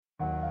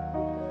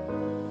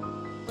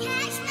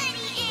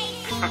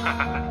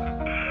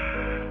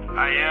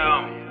I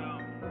am.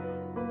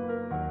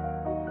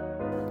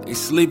 They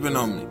sleeping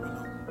on me.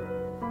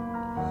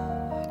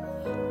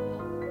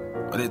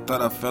 Or they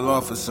thought I fell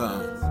off or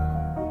something.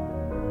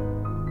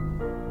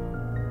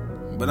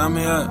 But I'm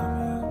here.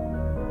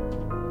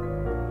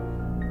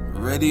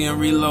 Ready and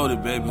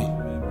reloaded, baby.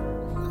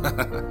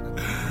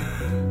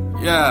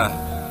 Yeah.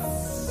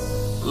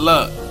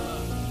 Look.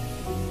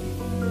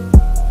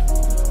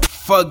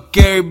 Fuck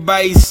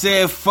everybody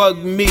said fuck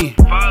me.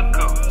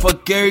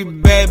 Fuck every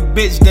bad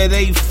bitch that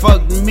ain't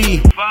fucked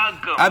me.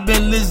 I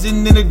been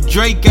listening to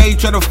Drake, I ain't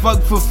tryna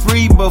fuck for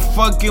free, but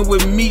fucking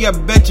with me, I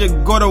bet you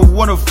gonna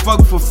wanna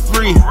fuck for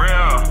free.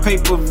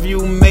 Pay-per-view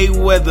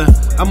Mayweather,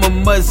 I'm a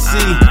must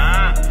see.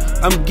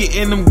 I'm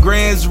getting them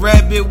grands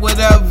rabbit, what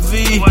up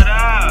V?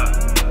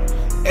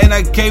 And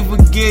I can't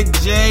forget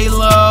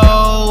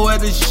J-Lo,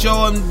 had to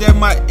show him that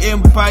my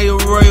empire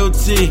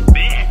royalty.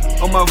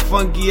 On my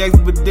funky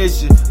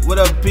expedition, what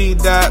up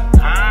P-Dot?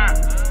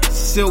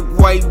 Silk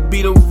white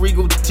beetle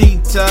regal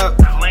T-top.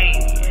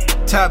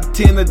 Top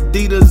 10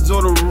 Adidas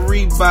or the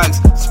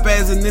Reeboks.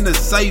 Spazzing in the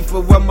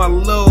cypher while my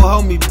little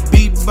homie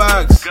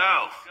beatbox.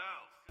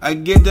 I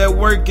get that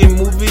work and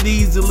move it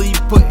easily.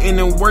 Putting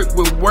in work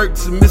with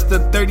works, Mr.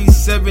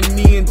 37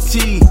 ENT.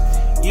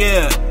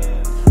 Yeah.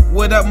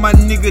 What up, my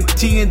nigga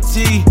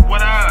TNT?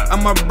 What up?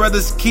 I'm my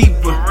brother's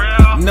keeper.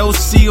 No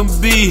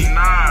CMB.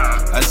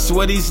 I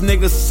swear these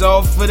niggas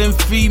softer than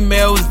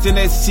females. Than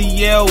that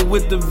CL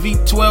with the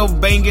V12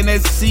 banging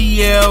that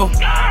CL.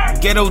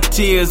 Ghetto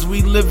tears,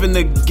 we live in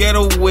the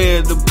ghetto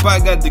where the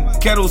pot got the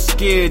kettle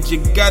scared. You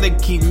gotta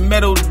keep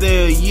metal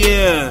there,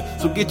 yeah.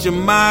 So get your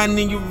mind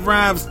and your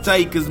rhymes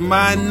tight, cause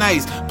mine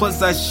nice.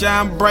 Plus I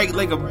shine bright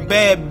like a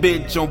bad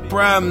bitch on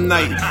prime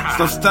night.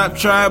 So stop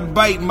trying to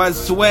bite my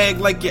swag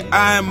like your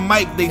Iron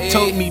Mike. They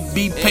told me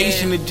be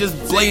patient and just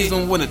blaze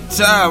on when the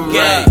time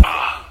right.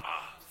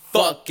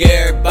 Fuck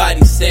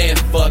everybody saying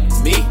fuck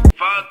me.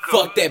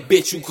 Fuck that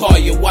bitch who call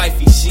your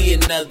wifey, she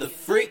another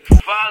freak.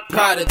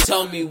 Prada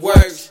told me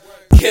words,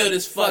 kill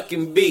this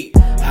fucking beat.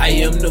 I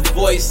am the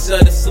voice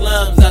of the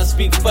slums, I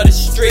speak for the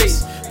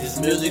streets. This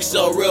music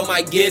so real,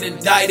 might get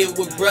indicted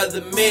with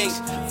Brother Mix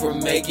for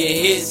making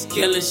hits,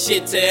 killing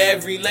shit to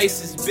every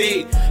laces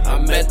beat.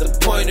 I'm at the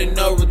point of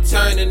no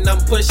return and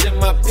I'm pushing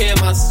my pen,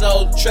 my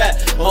soul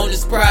trapped on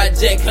this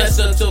project.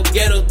 Hustle till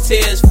ghetto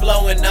tears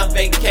flowing. I'm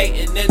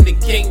vacating in the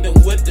kingdom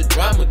with the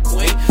drama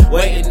queen,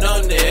 waiting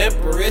on the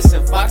empress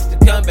and Fox to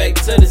come back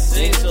to the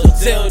scene. So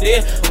till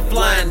then, I'm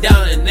flying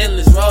down an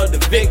endless road to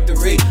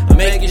victory. I'm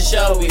making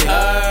sure we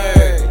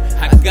heard.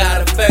 I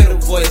got a fatal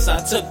voice,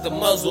 I took the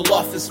muzzle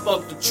off and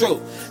spoke the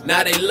truth.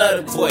 Now they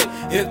love the boy.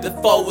 If the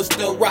foe was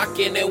still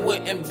rocking, there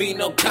wouldn't be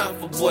no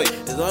comfort boy.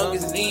 As long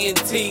as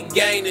ENT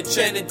gain the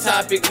trending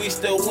topic, we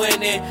still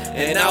winning.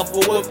 And Alpha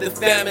with the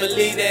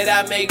family that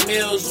I make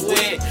meals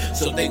with.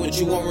 So think what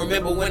you won't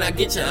remember when I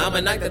get you. I'ma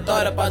knock the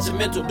thought about your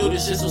mental. Do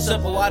this shit so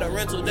simple, out of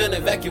rental, then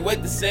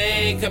evacuate the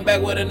scene. Come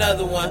back with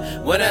another one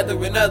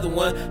after another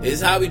one.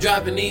 Is how we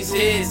dropping these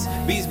hits.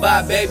 Beats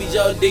by Baby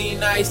Joe D,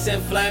 nice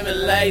and flaming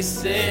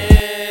laces.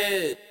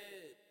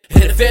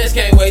 And the fans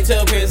can't wait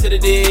till Prince to the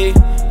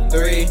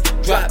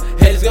D3 drop.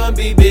 Haters gonna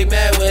be big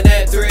mad when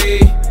that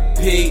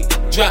 3P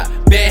drop.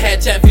 Bad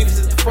hat chat, people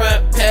at the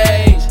front.